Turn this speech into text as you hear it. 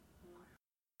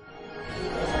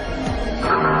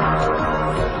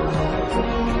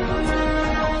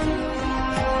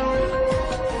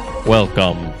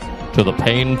Welcome to the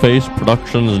Pain Face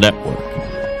Productions Network,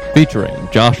 featuring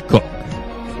Josh Cook,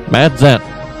 Matt Zent,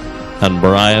 and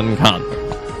Brian Condon.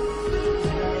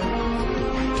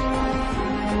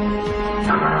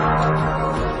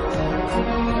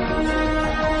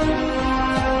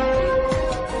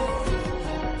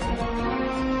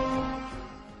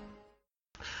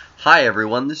 Hi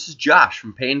everyone, this is Josh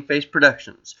from Pain Face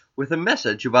Productions with a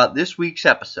message about this week's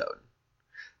episode.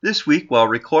 This week, while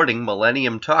recording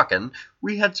Millennium Talkin,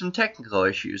 we had some technical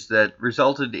issues that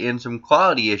resulted in some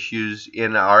quality issues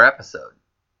in our episode.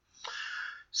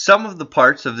 Some of the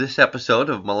parts of this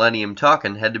episode of Millennium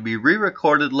Talkin had to be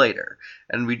re-recorded later,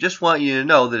 and we just want you to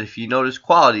know that if you notice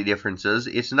quality differences,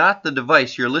 it's not the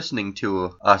device you're listening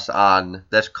to us on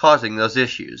that's causing those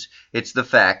issues. It's the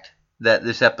fact that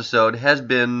this episode has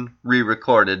been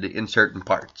re-recorded in certain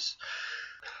parts.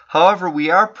 However, we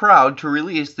are proud to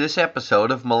release this episode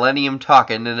of Millennium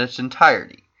Talkin in its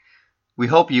entirety. We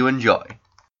hope you enjoy.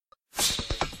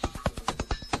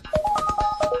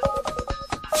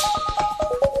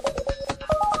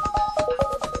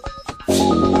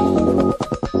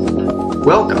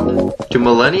 Welcome to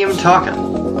Millennium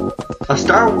Talkin, a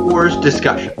Star Wars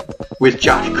discussion with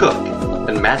Josh Cook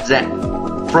and Matt Zent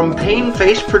from Pain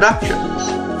Face Productions.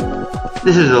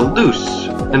 This is a loose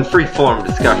and free-form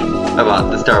discussion about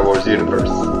the Star Wars universe.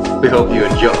 We hope you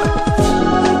enjoy.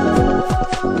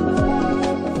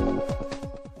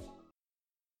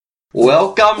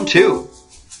 Welcome to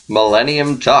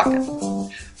Millennium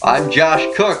Talkin. I'm Josh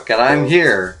Cook, and I'm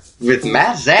here with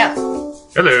Matt Zant.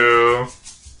 Hello.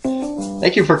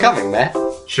 Thank you for coming, Matt.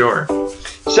 Sure.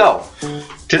 So,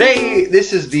 today,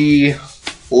 this is the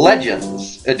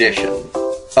Legends edition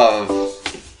of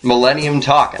Millennium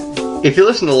Talkin. If you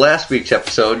listen to last week's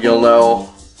episode, you'll know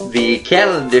the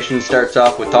Canon edition starts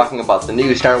off with talking about the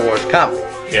new Star Wars comic.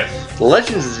 Yes. The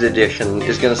Legends edition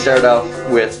is going to start off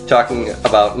with talking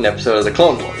about an episode of the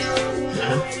Clone Wars.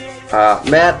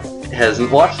 Matt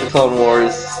hasn't watched the Clone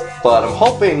Wars, but I'm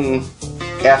hoping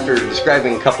after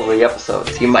describing a couple of the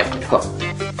episodes, he might get hooked.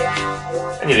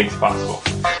 Anything's possible.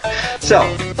 So,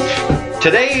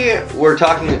 today we're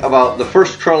talking about the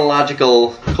first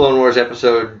chronological Clone Wars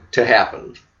episode to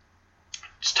happen.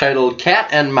 It's titled Cat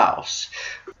and Mouse.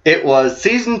 It was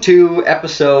Season 2,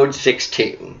 Episode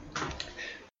 16.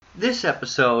 This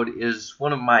episode is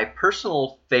one of my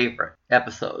personal favorite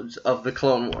episodes of the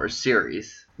Clone Wars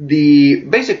series. The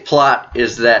basic plot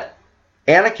is that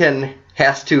Anakin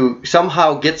has to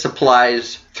somehow get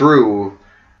supplies through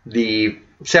the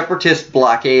Separatist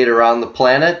blockade around the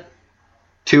planet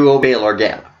to obey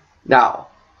Organa. Now,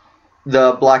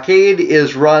 the blockade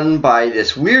is run by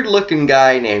this weird-looking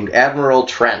guy named Admiral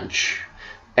Trench.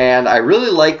 And I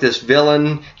really like this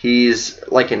villain. He's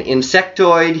like an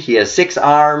insectoid, he has 6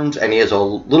 arms, and he has a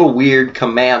little weird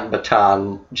command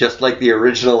baton, just like the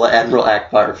original Admiral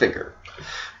Akbar figure.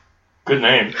 Good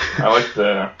name.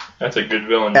 That's a good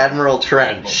villain. Admiral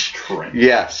Trench. Admiral Trench.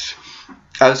 Yes.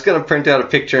 I was going to print out a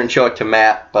picture and show it to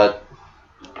Matt, but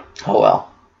oh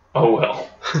well. Oh well.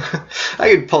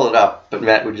 I could pull it up, but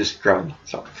Matt would just grumble.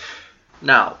 So,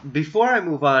 now, before I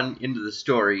move on into the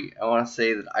story, I want to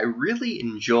say that I really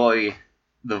enjoy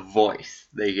the voice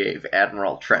they gave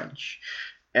Admiral Trench.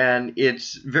 And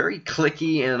it's very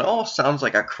clicky, and it almost sounds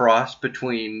like a cross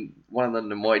between one of the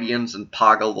Nemoidians and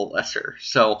Poggle the Lesser.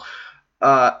 So,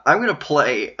 I'm going to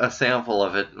play a sample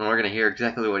of it, and we're going to hear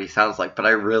exactly what he sounds like, but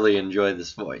I really enjoy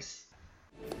this voice.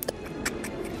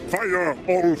 Fire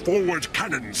all forward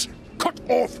cannons! Cut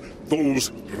off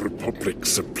those Republic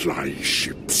supply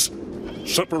ships!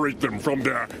 Separate them from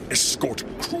their escort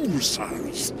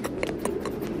cruisers!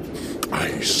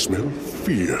 I smell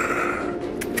fear,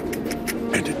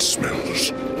 and it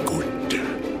smells good.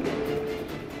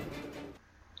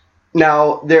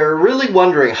 Now, they're really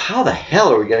wondering, how the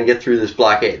hell are we going to get through this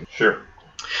blockade? Sure.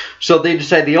 So they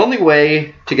decide the only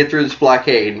way to get through this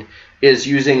blockade is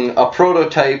using a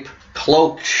prototype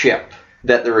cloaked ship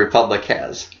that the Republic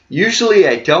has. Usually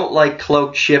I don't like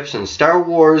cloaked ships in Star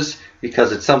Wars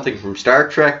because it's something from Star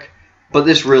Trek, but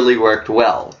this really worked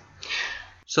well.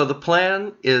 So the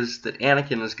plan is that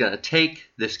Anakin is going to take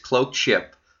this cloaked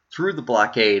ship through the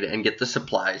blockade and get the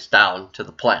supplies down to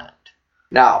the planet.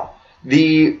 Now,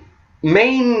 the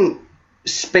main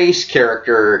space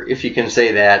character, if you can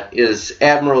say that, is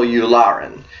Admiral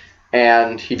Yularen,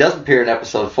 and he does appear in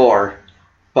Episode 4,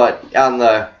 but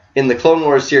in the Clone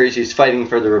Wars series, he's fighting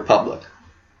for the Republic.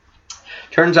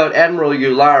 Turns out Admiral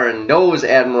Yularen knows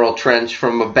Admiral Trench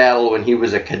from a battle when he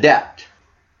was a cadet.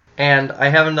 And I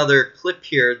have another clip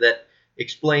here that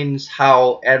explains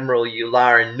how Admiral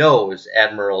Yularen knows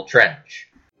Admiral Trench.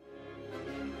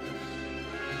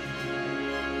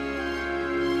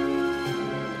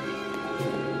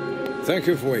 Thank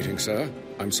you for waiting, sir.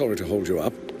 I'm sorry to hold you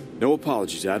up. No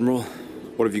apologies, Admiral.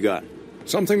 What have you got?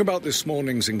 Something about this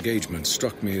morning's engagement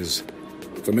struck me as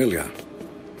familiar.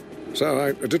 So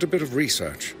I did a bit of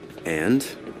research. And?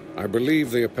 I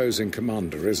believe the opposing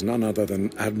commander is none other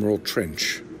than Admiral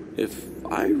Trench. If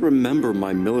I remember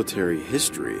my military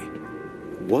history,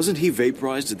 wasn't he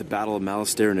vaporized at the Battle of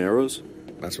Malastare Narrows?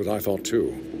 That's what I thought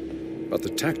too. But the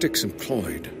tactics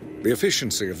employed, the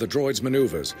efficiency of the droid's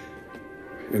maneuvers,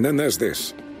 and then there's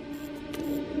this.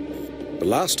 The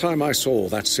last time I saw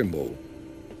that symbol,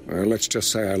 well, let's just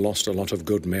say I lost a lot of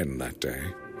good men that day.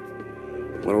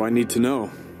 What do I need to know?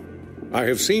 I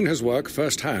have seen his work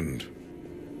firsthand.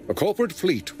 A corporate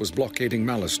fleet was blockading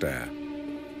Malastare.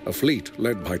 A fleet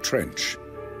led by Trench.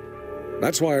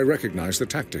 That's why I recognize the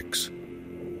tactics.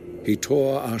 He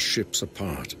tore our ships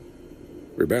apart.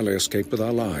 We barely escaped with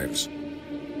our lives.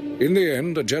 In the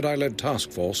end, a Jedi-led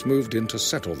task force moved in to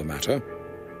settle the matter.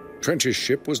 Trench's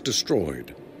ship was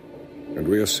destroyed, and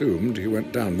we assumed he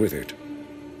went down with it.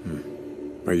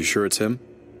 Are you sure it's him?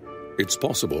 It's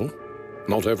possible.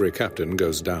 Not every captain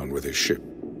goes down with his ship.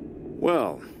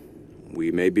 Well, we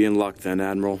may be in luck then,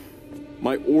 Admiral.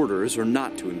 My orders are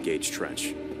not to engage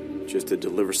Trench, just to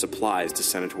deliver supplies to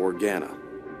Senator Organa.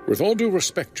 With all due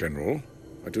respect, General,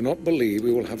 I do not believe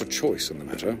we will have a choice in the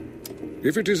matter.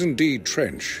 If it is indeed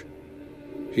Trench,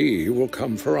 he will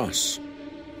come for us.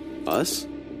 Us?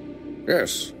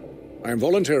 Yes. I am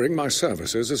volunteering my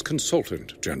services as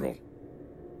consultant, General.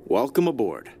 Welcome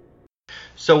aboard.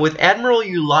 So with Admiral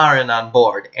Yularen on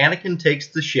board, Anakin takes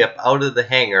the ship out of the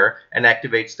hangar and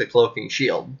activates the cloaking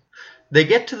shield. They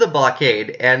get to the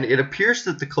blockade, and it appears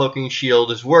that the cloaking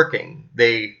shield is working.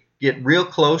 They get real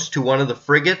close to one of the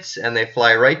frigates, and they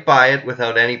fly right by it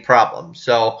without any problem.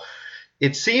 So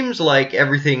it seems like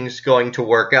everything's going to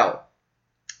work out.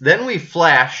 Then we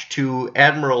flash to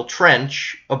Admiral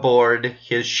Trench aboard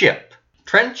his ship.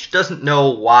 Trench doesn't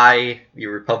know why the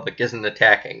Republic isn't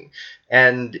attacking,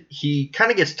 and he kind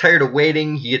of gets tired of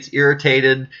waiting, he gets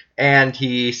irritated, and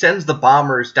he sends the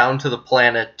bombers down to the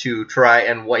planet to try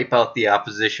and wipe out the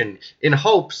opposition in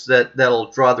hopes that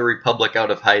that'll draw the Republic out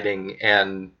of hiding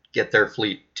and get their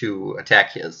fleet to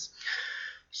attack his.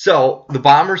 So the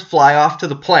bombers fly off to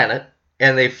the planet,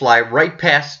 and they fly right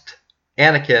past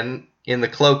Anakin in the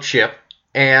cloak ship,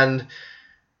 and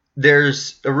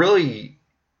there's a really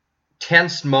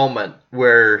tense moment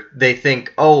where they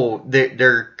think, oh,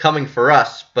 they're coming for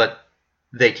us, but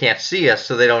they can't see us,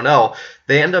 so they don't know.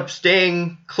 They end up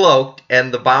staying cloaked,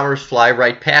 and the bombers fly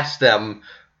right past them,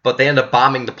 but they end up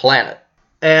bombing the planet.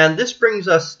 And this brings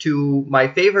us to my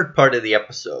favorite part of the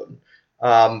episode.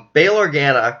 Bail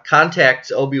Organa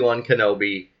contacts Obi-Wan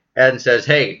Kenobi and says,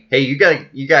 hey, you gotta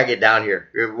get down here.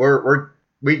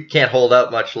 We can't hold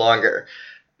out much longer.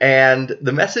 And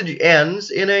the message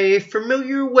ends in a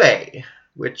familiar way,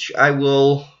 which I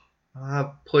will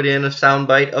put in a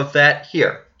soundbite of that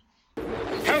here.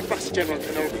 Help us, General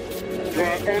Kenobi. You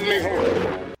are only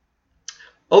hope.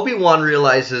 Obi-Wan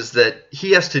realizes that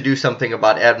he has to do something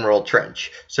about Admiral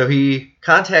Trench. So he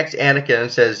contacts Anakin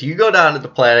and says, you go down to the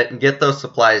planet and get those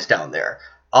supplies down there.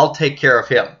 I'll take care of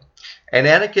him. And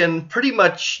Anakin pretty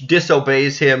much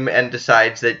disobeys him and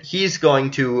decides that he's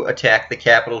going to attack the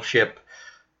capital ship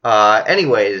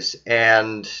anyways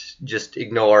and just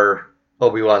ignore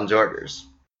Obi-Wan's orders.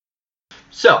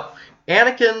 So,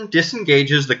 Anakin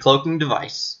disengages the cloaking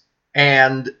device,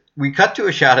 and we cut to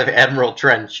a shot of Admiral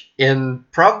Trench in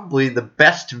probably the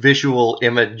best visual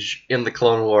image in the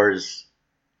Clone Wars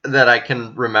that I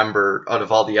can remember out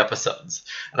of all the episodes.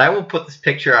 And I will put this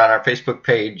picture on our Facebook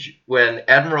page when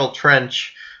Admiral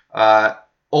Trench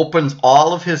opens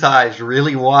all of his eyes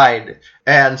really wide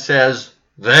and says,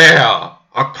 "There,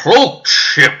 a cloak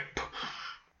ship."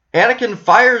 Anakin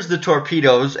fires the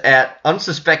torpedoes at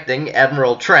unsuspecting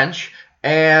Admiral Trench,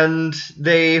 and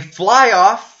they fly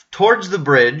off towards the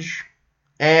bridge,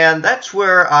 and that's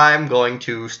where I'm going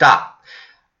to stop.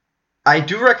 I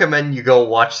do recommend you go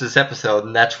watch this episode,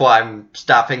 and that's why I'm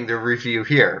stopping the review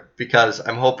here, because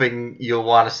I'm hoping you'll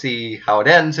want to see how it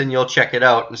ends, and you'll check it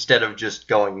out instead of just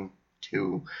going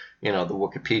to, the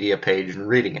Wikipedia page and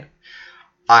reading it.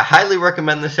 I highly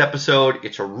recommend this episode.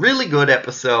 It's a really good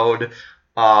episode.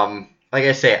 Like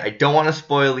I say, I don't want to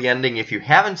spoil the ending. If you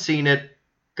haven't seen it,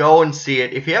 go and see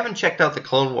it. If you haven't checked out the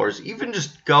Clone Wars, even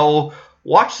just go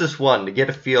watch this one to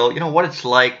get a feel, what it's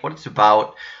like, what it's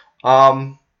about.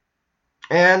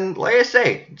 And like I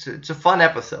say, it's a fun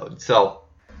episode. So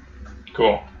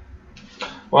Cool.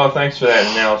 Well, thanks for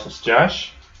that analysis,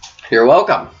 Josh. You're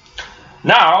welcome.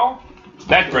 Now,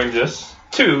 that brings us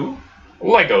to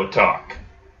Lego Talk.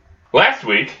 Last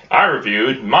week, I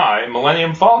reviewed my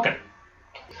Millennium Falcon.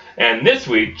 And this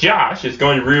week, Josh is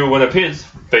going to review one of his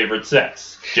favorite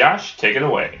sets. Josh, take it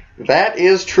away. That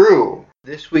is true.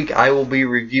 This week I will be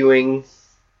reviewing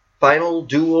Final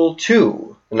Duel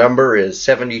 2. The number is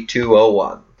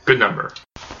 7201. Good number.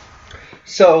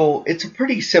 So, it's a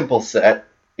pretty simple set.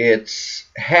 It's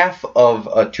half of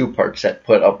a two-part set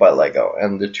put up by LEGO,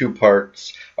 and the two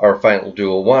parts are Final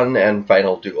Duel 1 and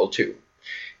Final Duel 2.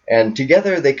 And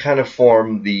together they kind of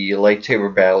form the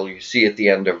lightsaber battle you see at the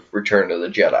end of Return of the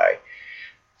Jedi.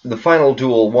 The Final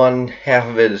Duel 1, half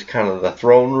of it is kind of the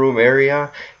throne room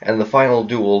area, and the Final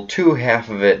Duel 2, half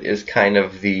of it is kind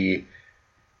of the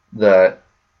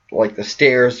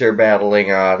stairs they're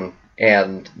battling on,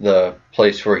 and the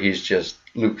place where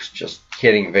Luke's just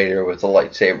hitting Vader with a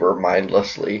lightsaber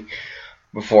mindlessly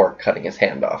before cutting his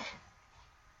hand off.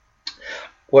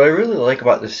 What I really like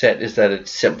about this set is that it's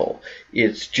simple.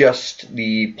 It's just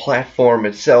the platform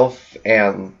itself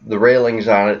and the railings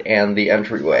on it and the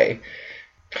entryway.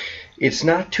 It's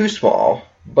not too small,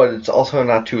 but it's also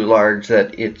not too large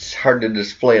that it's hard to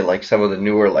display like some of the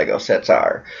newer LEGO sets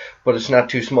are. But it's not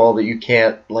too small that you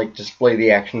can't display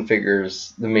the action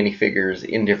figures, the minifigures,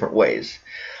 in different ways.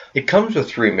 It comes with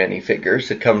 3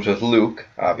 minifigures. It comes with Luke,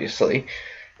 obviously.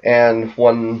 And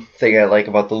one thing I like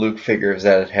about the Luke figure is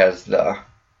that it has the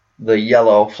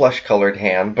yellow flesh-colored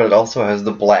hand, but it also has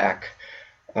the black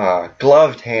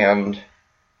gloved hand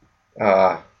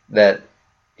that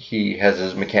he has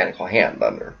his mechanical hand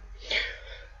under.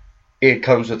 It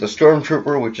comes with a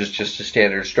Stormtrooper, which is just a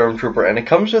standard Stormtrooper, and it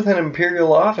comes with an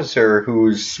Imperial officer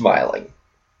who's smiling,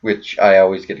 which I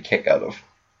always get a kick out of.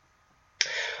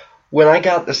 When I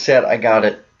got the set, I got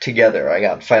it together. I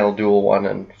got Final Duel 1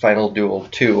 and Final Duel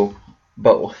 2,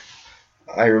 both.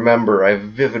 I have a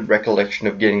vivid recollection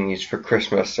of getting these for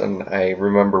Christmas, and I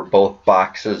remember both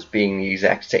boxes being the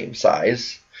exact same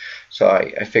size. So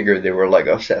I figured they were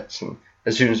LEGO sets, and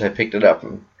as soon as I picked it up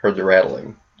and heard the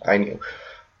rattling, I knew.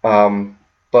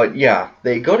 But yeah,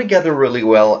 they go together really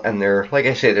well, and they're, like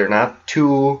I say, they're not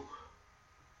too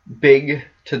big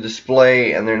to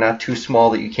display, and they're not too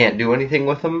small that you can't do anything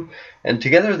with them. And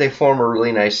together they form a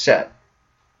really nice set.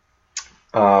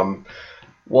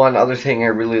 One other thing I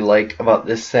really like about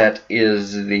this set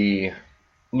is the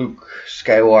Luke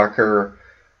Skywalker,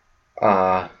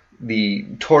 the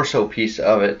torso piece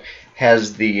of it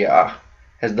has the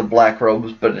black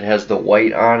robes, but it has the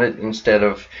white on it instead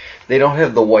of... They don't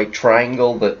have the white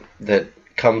triangle that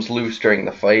comes loose during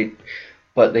the fight,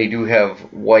 but they do have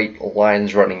white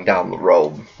lines running down the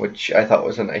robe, which I thought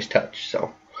was a nice touch.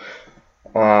 So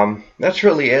that's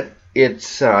really it.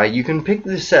 It's you can pick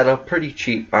this set up pretty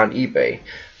cheap on eBay.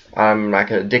 I'm not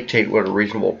going to dictate what a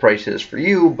reasonable price is for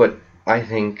you, but I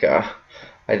think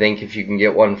if you can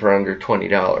get one for under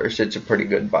 $20, it's a pretty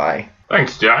good buy.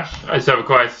 Thanks, Josh. I just have a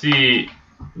question. I see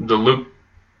the Luke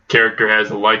character has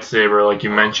a lightsaber, like you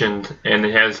mentioned, and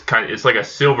it has it's like a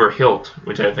silver hilt,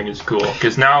 which I think is cool.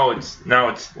 Because now it's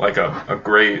like a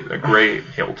gray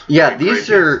hilt. Yeah, these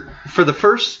are for the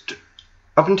first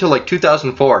up until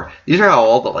 2004. These are how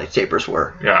all the lightsabers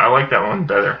were. Yeah, I like that one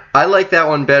better. I like that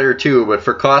one better too, but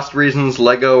for cost reasons,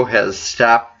 LEGO has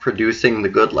stopped producing the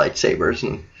good lightsabers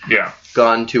and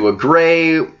gone to a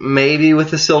gray, maybe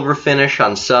with a silver finish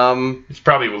on some. It's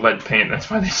probably with lead paint. That's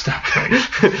why they stopped doing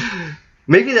it.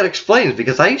 Maybe that explains,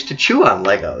 because I used to chew on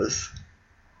Legos.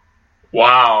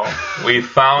 Wow, we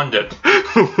found it.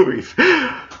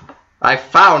 I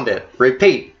found it.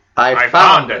 Repeat. I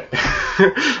found it.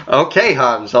 Okay,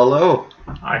 Han Solo.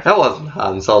 That wasn't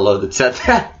Han Solo that said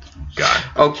that. God.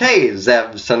 Okay,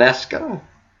 Zev Soneska.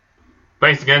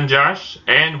 Thanks again, Josh,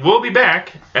 and we'll be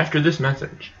back after this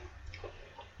message.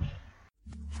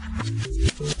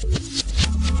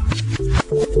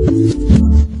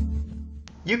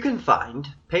 You can find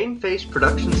Painface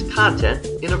Productions content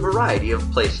in a variety of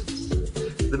places.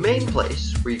 The main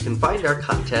place where you can find our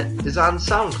content is on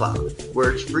SoundCloud,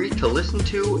 where it's free to listen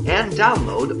to and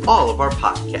download all of our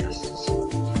podcasts.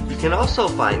 You can also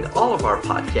find all of our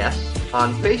podcasts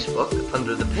on Facebook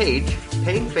under the page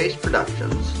Painface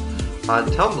Productions, on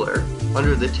Tumblr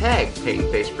under the tag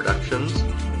Painface Productions,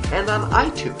 and on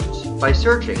iTunes by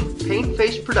searching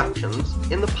Painface Productions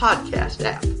in the podcast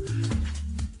app.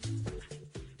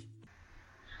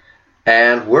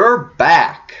 And we're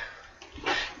back.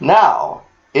 Now,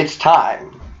 it's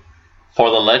time for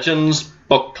the Legends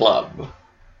Book Club.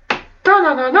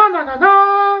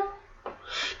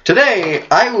 Today,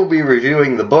 I will be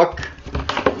reviewing the book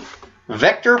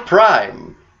Vector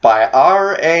Prime by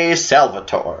R.A.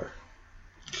 Salvatore.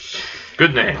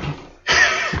 Good name.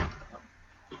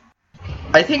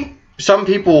 I think some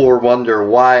people will wonder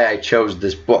why I chose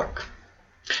this book.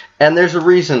 And there's a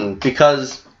reason,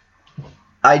 because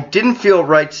I didn't feel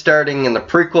right starting in the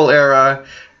prequel era,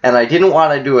 and I didn't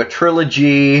want to do a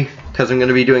trilogy, because I'm going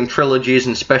to be doing trilogies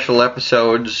and special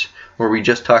episodes where we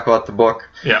just talk about the book.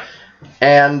 Yeah.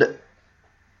 And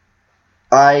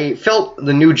I felt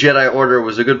the New Jedi Order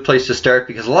was a good place to start,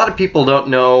 because a lot of people don't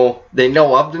know, they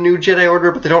know of the New Jedi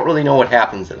Order, but they don't really know what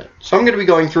happens in it. So I'm going to be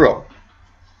going through them.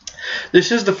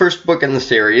 This is the first book in the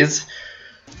series,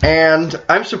 and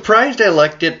I'm surprised I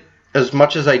liked it as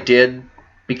much as I did,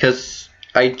 because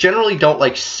I generally don't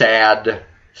like sad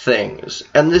things,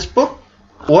 and this book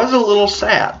was a little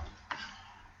sad.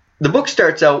 The book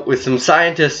starts out with some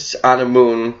scientists on a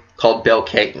moon called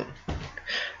Belkaton,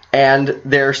 and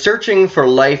they're searching for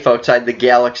life outside the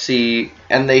galaxy,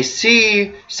 and they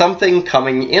see something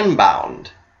coming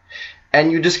inbound. And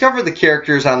you discover the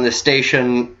characters on this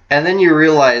station, and then you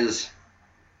realize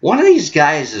one of these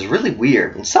guys is really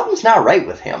weird, and something's not right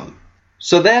with him.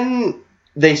 So then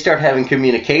they start having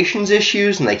communications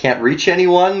issues, and they can't reach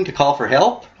anyone to call for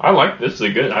help. I like this.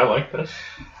 I like this.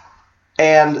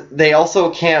 And they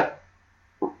also can't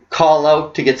call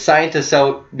out to get scientists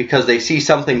out because they see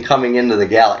something coming into the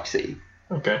galaxy.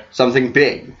 Okay. Something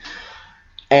big.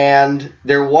 And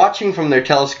they're watching from their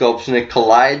telescopes, and it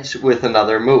collides with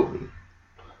another moon.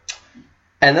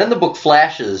 And then the book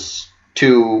flashes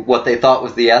to what they thought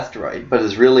was the asteroid, but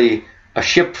is really a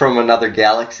ship from another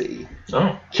galaxy.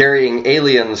 Oh. Carrying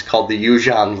aliens called the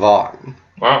Yuuzhan Vong.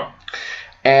 Wow.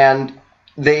 And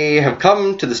they have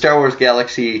come to the Star Wars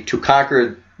galaxy to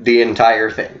conquer the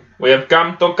entire thing. We have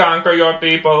come to conquer your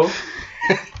people.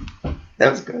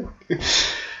 That was good.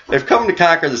 They've come to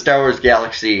conquer the Star Wars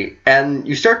galaxy, and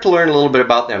you start to learn a little bit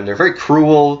about them. They're very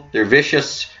cruel, they're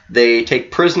vicious, they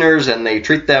take prisoners, and they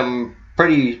treat them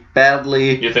pretty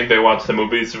badly. You think they watched the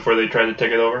movies before they tried to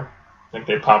take it over? I think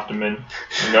they popped them in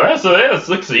and go, this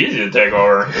looks easy to take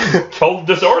over. Total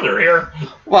disorder here.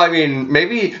 Well, I mean,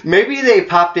 maybe they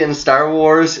popped in Star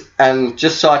Wars and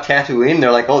just saw Tatooine.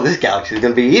 They're like, oh, this galaxy is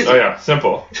going to be easy. Oh, yeah,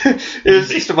 simple. It's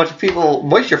just a bunch of people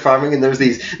moisture farming, and there's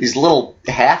these little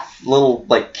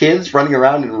like kids running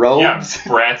around in robes.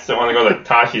 Yeah, brats that want to go to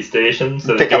Tashi Station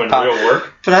so they're doing real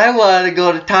work. But I want to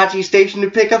go to Tachi Station to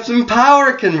pick up some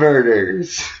power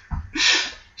converters.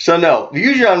 So no, the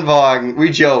Yuuzhan Vong, we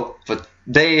joke, but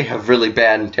they have really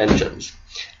bad intentions.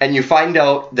 And you find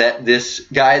out that this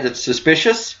guy that's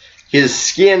suspicious, his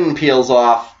skin peels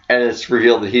off, and it's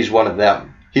revealed that he's one of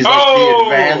them. He's like the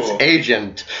advanced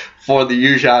agent for the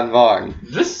Yuuzhan Vong.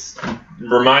 This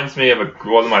reminds me of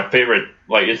one of my favorite,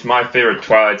 it's my favorite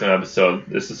Twilight Zone episode.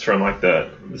 This is from the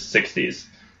 60s.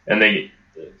 And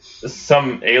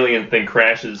some alien thing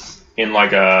crashes in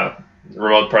a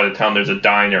remote part of the town. There's a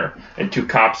diner, and two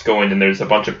cops go in, and there's a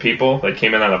bunch of people that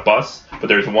came in on a bus, but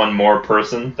there's one more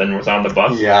person than was on the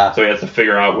bus. Yeah. So he has to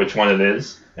figure out which one it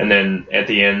is, and then at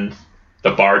the end,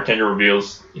 the bartender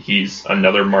reveals he's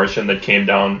another Martian that came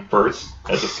down first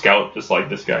as a scout, just like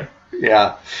this guy.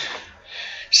 Yeah.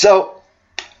 So,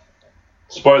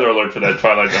 spoiler alert for that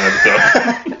Twilight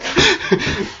Zone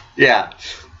episode. Yeah.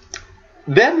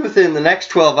 Then within the next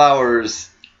 12 hours,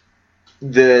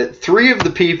 the three of the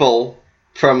people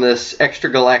from this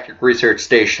extragalactic research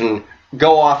station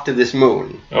go off to this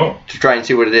moon to try and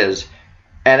see what it is.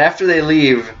 And after they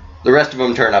leave, the rest of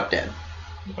them turn up dead.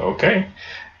 Okay.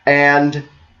 And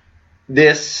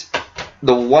the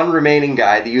one remaining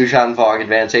guy, the Yuuzhan Vong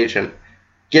advanced agent,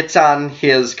 gets on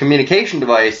his communication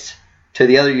device to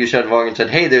the other Yuuzhan Vong and said,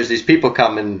 hey, there's these people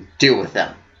coming, deal with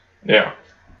them. Yeah.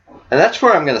 And that's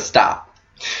where I'm going to stop.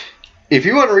 If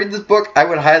you want to read this book, I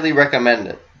would highly recommend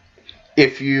it.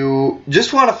 If you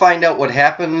just want to find out what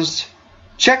happens,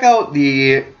 check out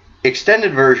the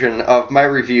extended version of my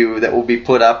review that will be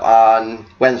put up on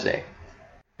Wednesday.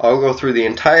 I'll go through the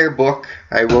entire book.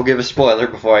 I will give a spoiler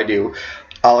before I do.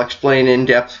 I'll explain in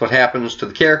depth what happens to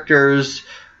the characters,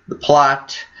 the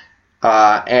plot,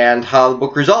 and how the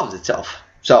book resolves itself.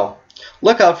 So,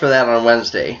 look out for that on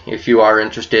Wednesday if you are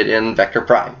interested in Vector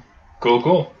Prime.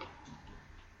 Cool.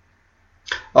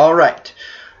 Alright,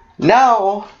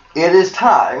 now it is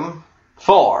time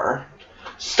for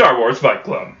Star Wars Fight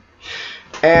Club.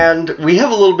 And we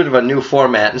have a little bit of a new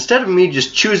format. Instead of me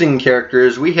just choosing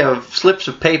characters, we have slips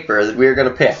of paper that we're going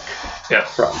to pick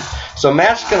from. So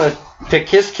Matt's going to pick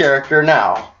his character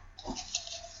now.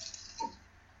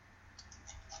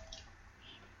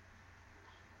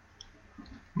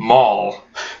 Maul.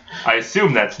 I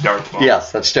assume that's Darth Maul.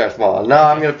 Yes, that's Darth Maul. Now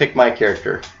I'm going to pick my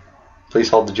character. Please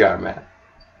hold the jar, Matt.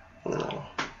 No.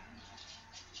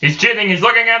 He's cheating. He's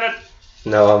looking at it.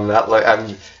 No, I'm not.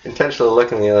 I'm intentionally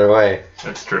looking the other way.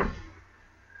 That's true.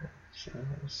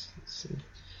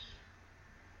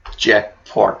 Jack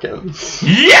Porkins.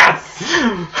 Yes!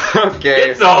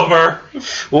 Okay. It's over.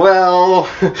 Well,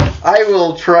 I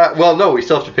will try. Well, no, we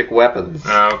still have to pick weapons.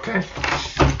 Okay.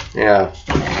 Yeah.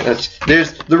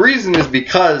 The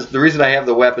reason I have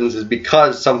the weapons is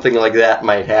because something like that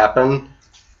might happen.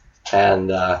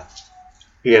 And,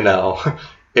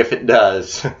 if it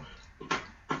does.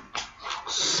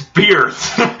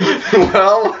 Spears.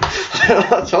 Well,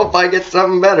 let's hope I get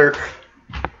something better.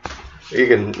 You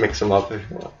can mix them up if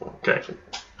you want. Okay.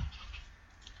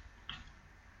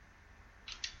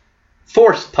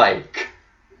 Force pike.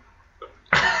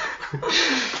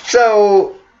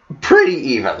 So, pretty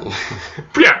even.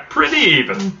 Yeah, pretty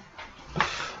even.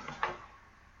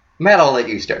 Matt, I'll let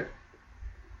you start.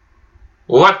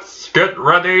 Let's get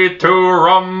ready to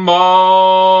rumble!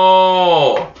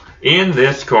 In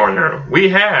this corner, we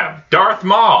have Darth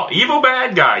Maul, evil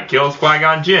bad guy, kills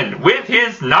Qui-Gon Jinn with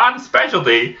his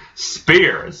non-specialty,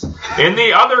 spears. In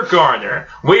the other corner,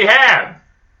 we have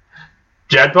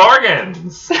Jed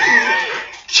Porkins.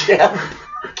 Jack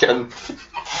Porkins.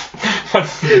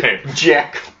 What's his name?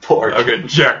 Jack Porkins. Okay,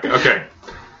 Jack. Okay.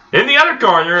 In the other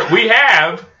corner, we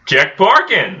have Jack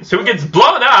Porkins, who gets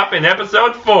blown up in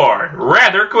episode 4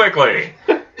 rather quickly.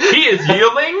 He is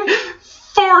yielding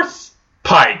Force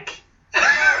Pike.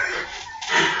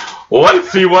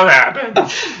 Let's see what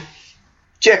happens.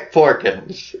 Jack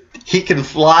Porkins. He can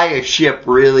fly a ship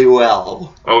really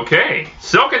well. Okay,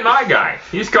 so can my guy.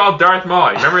 He's called Darth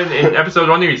Maul. Remember in episode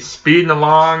 1 he's speeding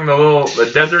along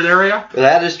the desert area?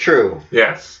 That is true.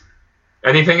 Yes.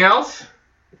 Anything else?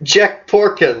 Jack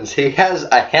Porkins, he has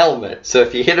a helmet, so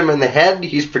if you hit him in the head,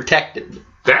 he's protected.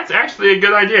 That's actually a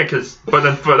good idea, but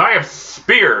I have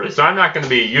spears, so I'm not going to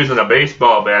be using a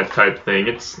baseball bat type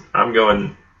thing. I'm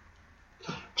going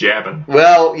jabbing.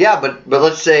 Well, yeah, but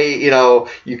let's say,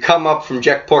 you come up from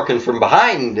Jack Porkins from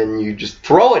behind and you just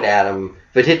throw it at him.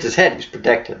 If it hits his head, he's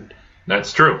protected.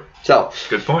 That's true. So,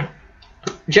 good point.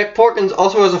 Jack Porkins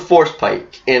also has a force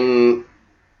pike, in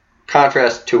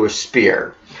contrast to a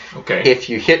spear. Okay. If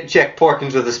you hit Jack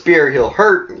Porkins with a spear, he'll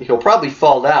probably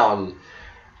fall down,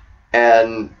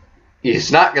 and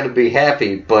he's not going to be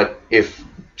happy, but if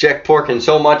Jack Porkins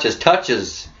so much as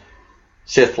touches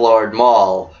Sith Lord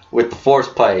Maul with the force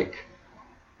pike,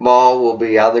 Maul will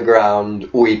be on the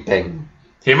ground weeping.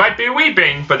 He might be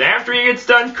weeping, but after he gets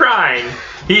done crying,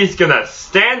 he's going to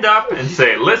stand up and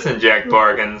say, "Listen, Jack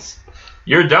Porkins,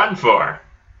 you're done for."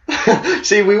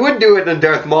 See, we would do it in a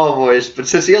Darth Maul voice, but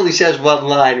since he only says one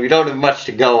line, we don't have much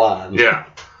to go on. Yeah.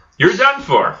 You're done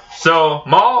for. So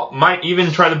Maul might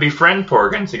even try to befriend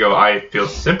Porkins to go, "I feel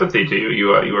sympathy to you.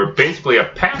 You are basically a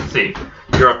patsy.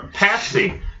 You're a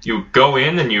patsy. You go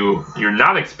in and you're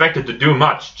not expected to do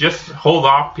much. Just hold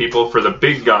off people for the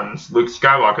big guns, Luke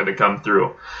Skywalker, to come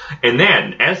through." And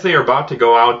then, as they are about to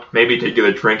go out, maybe to get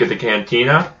a drink at the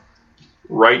cantina,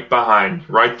 right behind,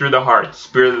 right through the heart,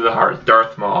 spear to the heart,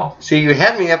 Darth Maul. See, you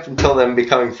had me up until them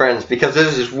becoming friends, because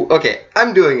there's this... Okay,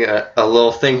 I'm doing a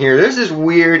little thing here. There's this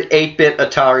weird 8-bit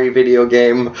Atari video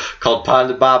game called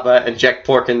Ponda Baba and Jack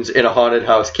Porkins in a haunted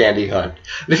house candy hunt.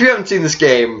 And if you haven't seen this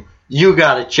game, you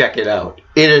gotta check it out.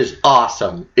 It is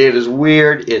awesome. It is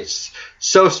weird. It's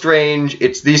so strange.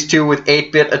 It's these two with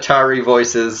 8-bit Atari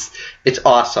voices. It's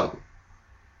awesome.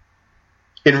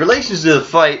 In relation to the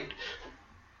fight,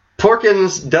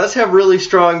 Porkins does have really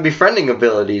strong befriending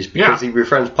abilities because he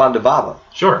befriends Ponda Baba.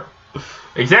 Sure.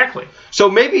 Exactly. So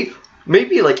maybe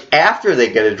like after they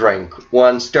get a drink,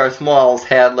 once Darth Maul's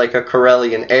had like a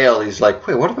Corellian ale, he's like,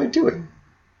 "Wait, what am I doing?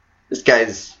 This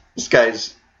guy's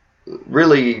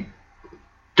really..."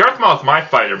 Darth Maul's my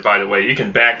fighter, by the way. You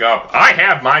can back up. I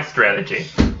have my strategy.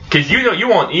 Because you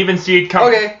won't even see it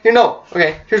coming.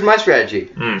 Okay, here's my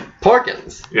strategy.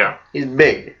 Porkins. Yeah. He's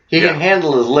big. He can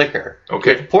handle his liquor.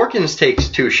 Okay. If Porkins takes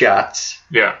 2 shots,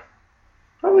 yeah,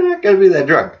 probably not going to be that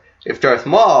drunk. If Darth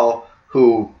Maul,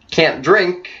 who can't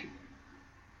drink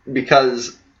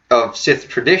because of Sith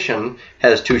tradition,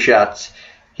 has 2 shots,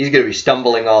 he's going to be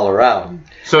stumbling all around.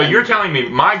 So you're telling me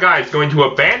my guy is going to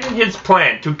abandon his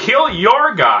plan to kill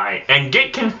your guy and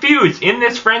get confused in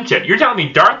this friendship. You're telling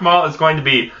me Darth Maul is going to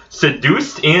be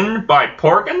seduced in by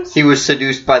Porkins? He was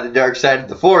seduced by the dark side of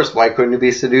the Force. Why couldn't he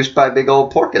be seduced by big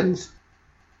old Porkins?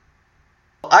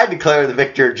 I declare the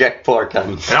victor Jack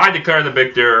Porkins. And I declare the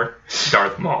victor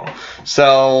Darth Maul.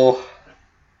 So,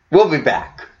 we'll be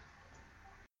back.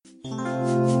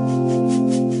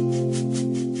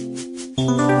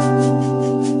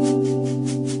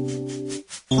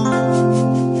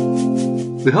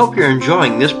 We hope you're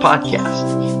enjoying this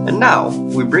podcast. And now,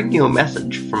 we bring you a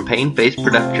message from Pain Face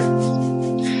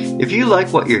Productions. If you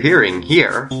like what you're hearing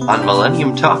here on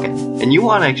Millennium Talkin and you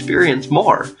want to experience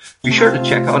more, be sure to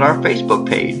check out our Facebook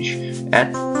page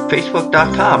at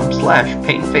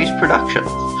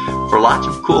facebook.com/PainFaceProductions for lots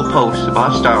of cool posts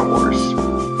about Star Wars.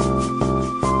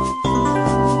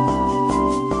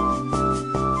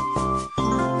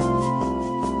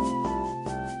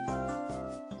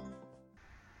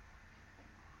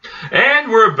 And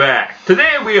we're back.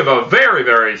 Today we have a very,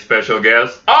 very special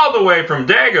guest, all the way from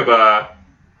Dagobah,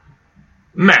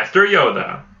 Master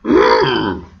Yoda.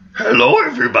 Hello,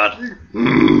 everybody.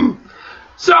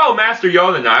 So, Master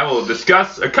Yoda and I will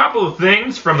discuss a couple of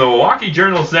things from the Milwaukee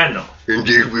Journal-Sentinel.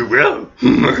 Indeed we will.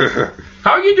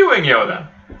 How are you doing, Yoda?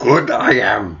 Good, I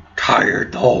am.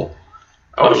 Tired, though.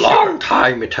 A long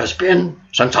time it has been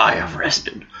since I have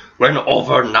rested. When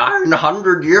over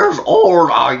 900 years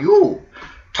old are you?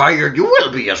 Tired you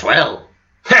will be as well.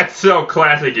 That's so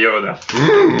classic, Yoda.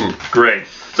 Great.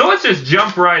 So let's just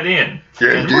jump right in.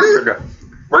 Indeed.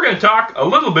 We're going to talk a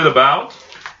little bit about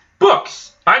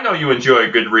books. I know you enjoy a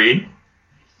good read.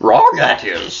 Wrong, that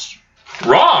is.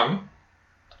 Wrong?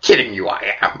 Kidding you,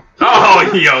 I am. Oh,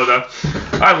 Yoda.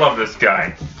 I love this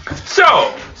guy.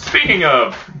 So, speaking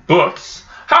of books,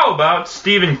 how about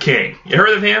Stephen King? You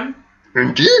heard of him?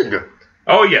 Indeed.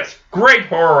 Oh, yes. Great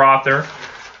horror author.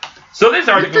 So this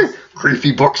article...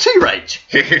 Creepy books he writes.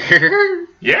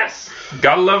 Yes.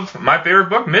 Gotta love my favorite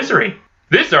book, Misery.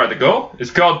 This article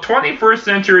is called 21st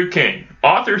Century King.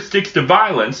 Author sticks to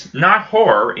violence, not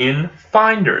horror, in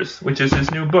Finders, which is his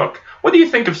new book. What do you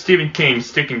think of Stephen King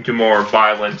sticking to more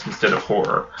violence instead of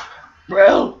horror?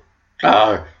 Well,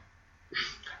 the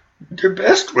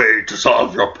best way to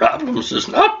solve your problems is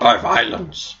not by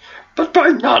violence, but by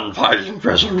non-violent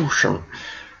resolution.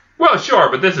 Well, sure,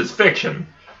 but this is fiction.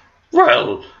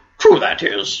 Well, true that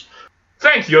is.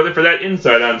 Thanks, Yoda, for that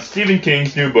insight on Stephen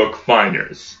King's new book,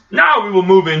 Finders. Now we will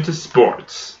move into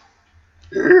sports.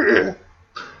 Now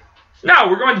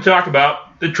we're going to talk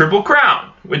about the Triple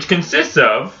Crown, which consists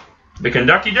of the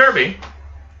Kentucky Derby,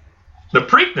 the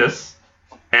Preakness,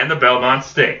 and the Belmont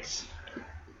Stakes.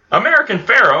 American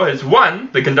Pharoah has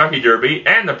won the Kentucky Derby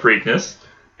and the Preakness,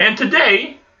 and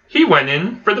today he went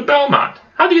in for the Belmont.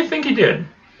 How do you think he did?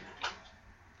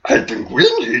 I think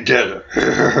Winnie did.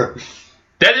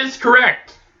 That is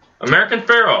correct. American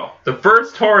Pharoah, the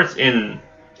first horse in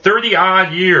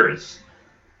 30-odd years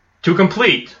to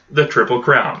complete the Triple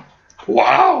Crown.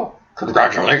 Wow!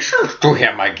 Congratulations to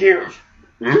him, I give.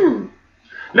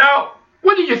 Now,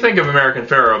 what did you think of American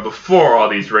Pharoah before all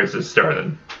these races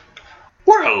started?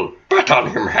 Well, bet on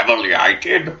him heavily, I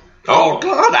did. Oh,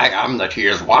 glad I am that he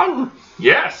has won.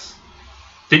 Yes.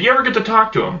 Did you ever get to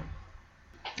talk to him?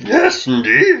 Yes,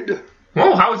 indeed.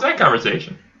 Well, how was that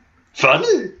conversation?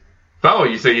 Funny. Oh,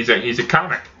 you say he's a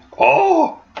comic.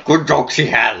 Oh, good jokes he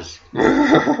has.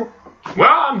 Well,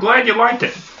 I'm glad you liked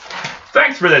it.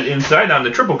 Thanks for that insight on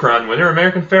the Triple Crown winner,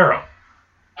 American Pharoah.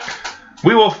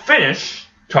 We will finish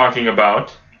talking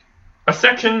about a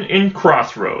section in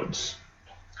Crossroads.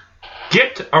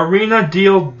 Get arena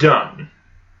deal done.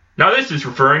 Now, this is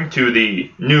referring to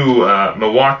the new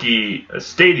Milwaukee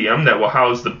stadium that will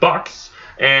house the Bucks.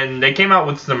 And they came out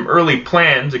with some early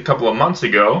plans a couple of months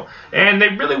ago, and they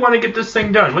really want to get this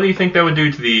thing done. What do you think that would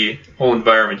do to the whole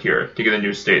environment here to get a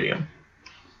new stadium?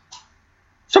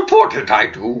 Support it, I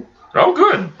do. Oh,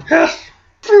 good. Yes,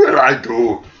 feel I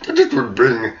do. That it would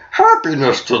bring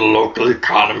happiness to the local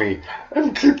economy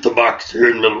and keep the Bucks here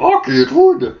in Milwaukee, it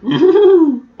would.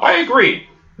 I agree.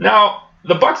 Now,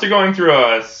 the Bucks are going through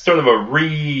a sort of a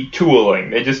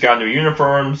retooling. They just got new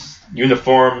uniforms,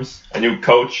 a new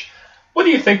coach. What do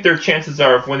you think their chances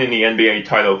are of winning the NBA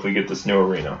title if we get this new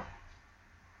arena?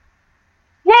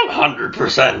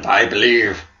 100%, I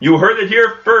believe. You heard it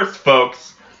here first,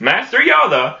 folks. Master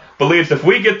Yoda believes if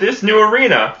we get this new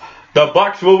arena, the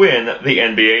Bucks will win the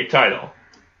NBA title.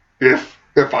 If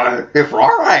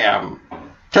wrong I am,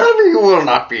 tell me you will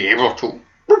not be able to,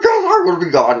 because I will be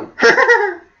gone.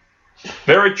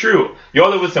 Very true.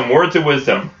 Yoda with some words of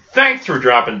wisdom. Thanks for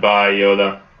dropping by,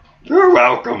 Yoda. You're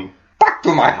welcome. Back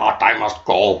to my hut I must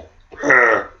go.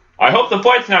 I hope the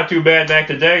flight's not too bad back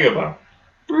to Dagobah.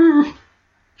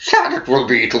 Sad it will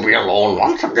be to be alone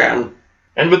once again.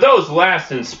 And with those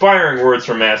last inspiring words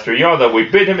from Master Yoda, we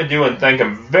bid him adieu and thank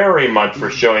him very much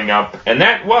for showing up. And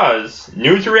that was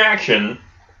News Reaction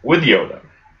with Yoda.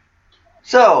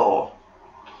 So,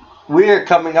 we are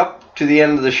coming up to the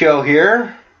end of the show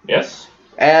here. Yes.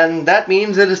 And that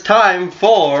means it is time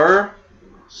for...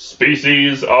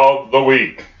 Species of the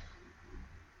Week.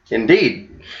 Indeed.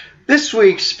 This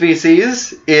week's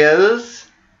species is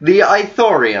the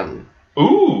Ithorian.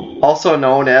 Ooh. Also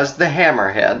known as the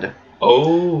hammerhead.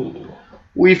 Oh.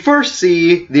 We first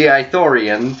see the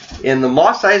Ithorian in the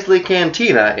Mos Eisley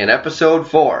Cantina in Episode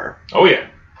 4. Oh, yeah.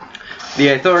 The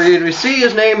Ithorian we see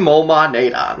is named Moma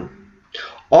Nadon.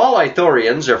 All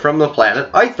Ithorians are from the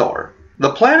planet Ithor.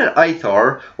 The planet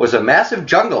Ithor was a massive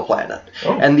jungle planet,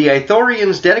 and the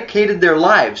Ithorians dedicated their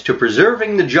lives to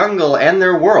preserving the jungle and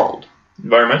their world.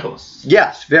 Environmentalists.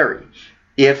 Yes, very.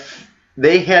 If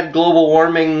they had global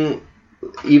warming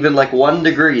even like 1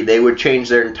 degree, they would change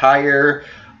their entire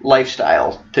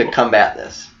lifestyle to combat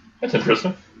this. That's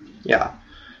interesting. Yeah.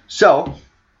 So,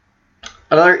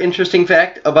 another interesting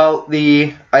fact about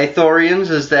the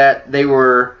Ithorians is that they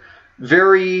were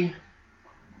very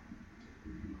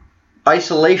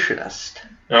isolationist.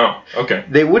 Oh, okay.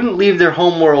 They wouldn't leave their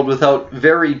homeworld without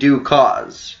very due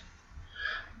cause.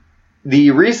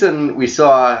 The reason we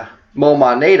saw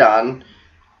Moma Nadon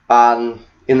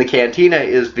in the cantina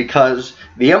is because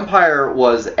the Empire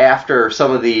was after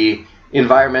some of the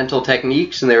environmental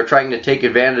techniques, and they were trying to take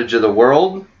advantage of the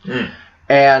world.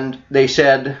 And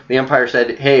the Empire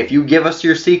said, hey, if you give us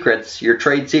your secrets, your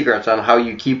trade secrets on how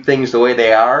you keep things the way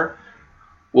they are,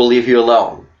 we'll leave you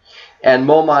alone. And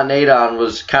Moma Nadon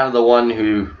was kind of the one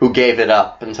who gave it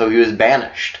up, and so he was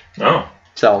banished. Oh.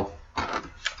 So,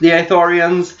 the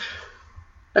Ithorians,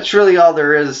 that's really all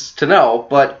there is to know.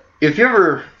 But if you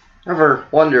ever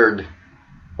wondered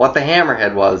what the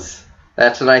Hammerhead was,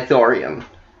 that's an Ithorian.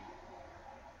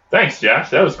 Thanks,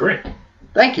 Josh. That was great.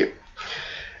 Thank you.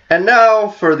 And now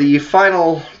for the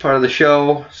final part of the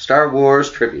show, Star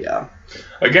Wars Trivia.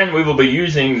 Again, we will be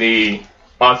using the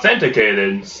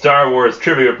authenticated Star Wars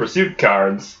Trivia Pursuit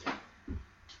cards.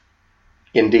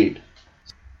 Indeed.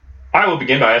 I will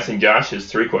begin by asking Josh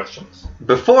his 3 questions.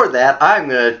 Before that, I'm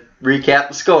going to recap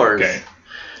the scores. Okay.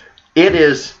 It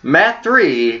is Matt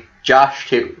 3, Josh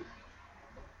 2.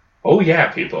 Oh, yeah,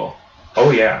 people.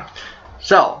 Oh, yeah.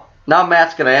 So, now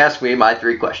Matt's going to ask me my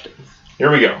 3 questions.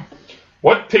 Here we go.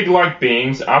 What pig-like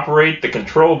beings operate the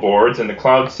control boards in the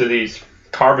Cloud City's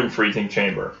carbon freezing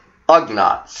chamber?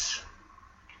 Ugnaughts.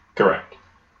 Correct.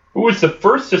 Who was the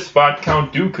first to spot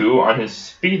Count Dooku on his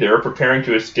speeder preparing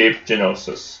to escape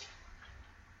Geonosis?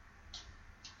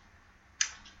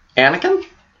 Anakin?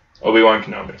 Obi-Wan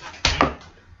Kenobi.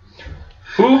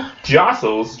 Who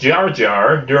jostles Jar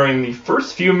Jar during the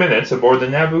first few minutes aboard the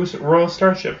Naboo's Royal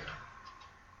Starship?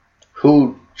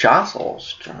 Who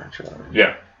jostles Jar Jar?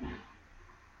 Yeah.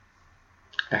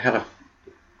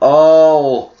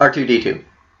 R2-D2.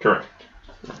 Correct.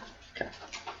 Okay.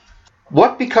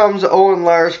 What becomes Owen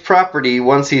Lar's property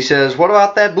once he says, what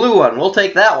about that blue one? We'll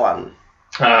take that one.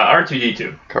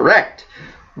 R2-D2. Correct.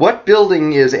 What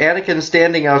building is Anakin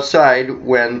standing outside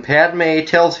when Padme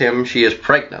tells him she is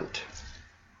pregnant?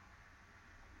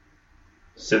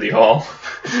 City Hall.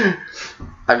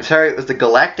 I'm sorry, it was the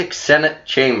Galactic Senate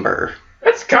Chamber.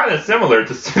 That's kind of similar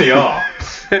to City Hall.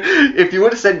 If you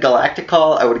would have said Galactic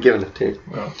Hall, I would have given it to you.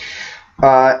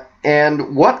 Well.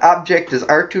 And what object does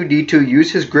R2-D2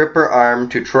 use his gripper arm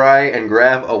to try and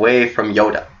grab away from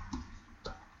Yoda?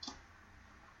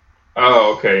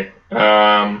 Oh, okay.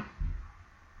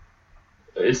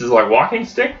 Is this like walking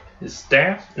stick? His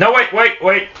staff? No,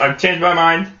 wait. I've changed my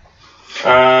mind.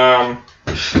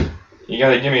 You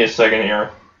gotta give me a second here.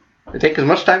 Take as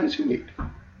much time as you need.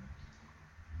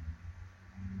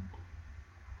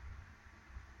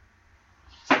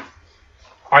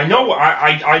 I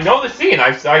know the scene.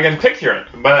 I can picture it,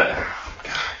 but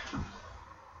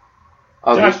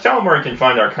Josh, tell them where you can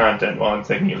find our content while I'm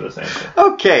thinking of this answer.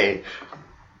 Okay.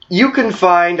 You can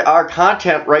find our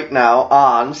content right now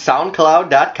on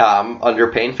SoundCloud.com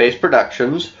under Painface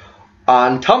Productions,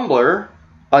 on Tumblr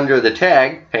under the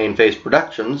tag Painface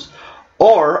Productions,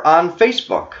 or on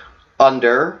Facebook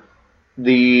under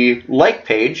the like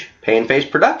page Painface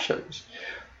Productions.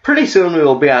 Pretty soon we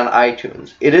will be on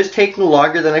iTunes. It is taking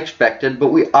longer than expected, but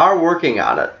we are working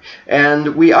on it.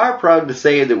 And we are proud to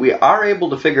say that we are able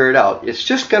to figure it out. It's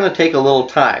just going to take a little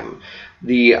time.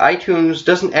 The iTunes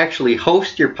doesn't actually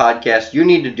host your podcast. You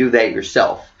need to do that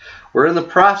yourself. We're in the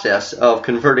process of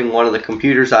converting one of the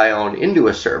computers I own into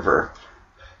a server,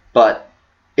 but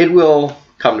it will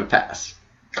come to pass.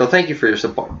 So thank you for your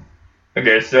support.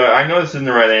 Okay, so I know this isn't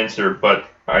the right answer, but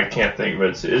I can't think of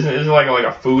it. Isn't it like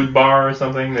a food bar or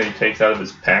something that he takes out of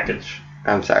his package?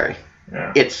 I'm sorry.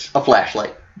 Yeah. It's a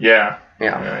flashlight. Yeah.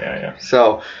 Yeah.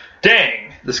 So,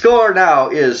 dang! The score now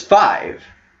is 5-5.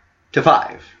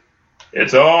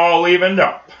 It's all evened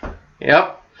up.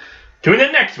 Yep. Tune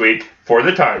in next week for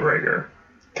the tiebreaker.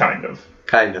 Kind of.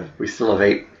 We still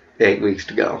have eight weeks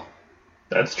to go.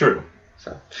 That's true.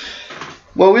 So,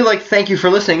 well, we'd like to thank you for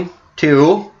listening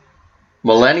to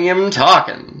Millennium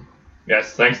Talkin.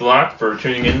 Yes, thanks a lot for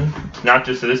tuning in, not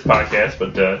just to this podcast,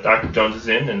 but Dr. Jones is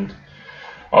in and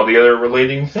all the other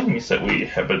relating things that we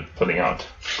have been putting out.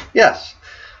 Yes.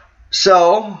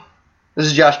 So, this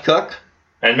is Josh Cook.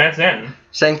 And Matt Zanton.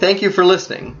 Saying thank you for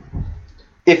listening.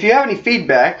 If you have any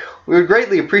feedback, we would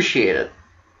greatly appreciate it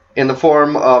in the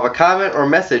form of a comment or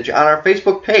message on our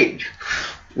Facebook page.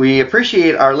 We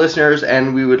appreciate our listeners,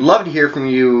 and we would love to hear from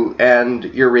you and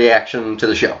your reaction to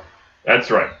the show. That's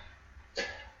right.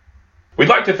 We'd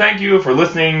like to thank you for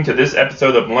listening to this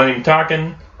episode of Millennium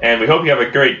Talkin, and we hope you have a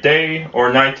great day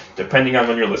or night, depending on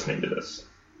when you're listening to this.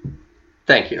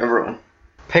 Thank you, everyone.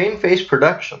 Painface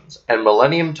Productions and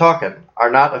Millennium Talkin are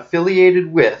not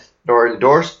affiliated with nor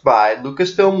endorsed by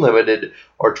Lucasfilm Limited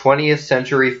or 20th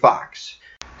Century Fox.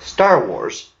 Star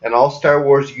Wars and all Star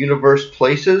Wars universe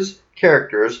places,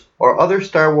 characters, or other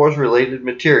Star Wars related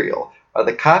material are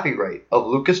the copyright of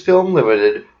Lucasfilm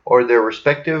Limited or their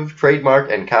respective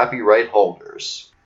trademark and copyright holders.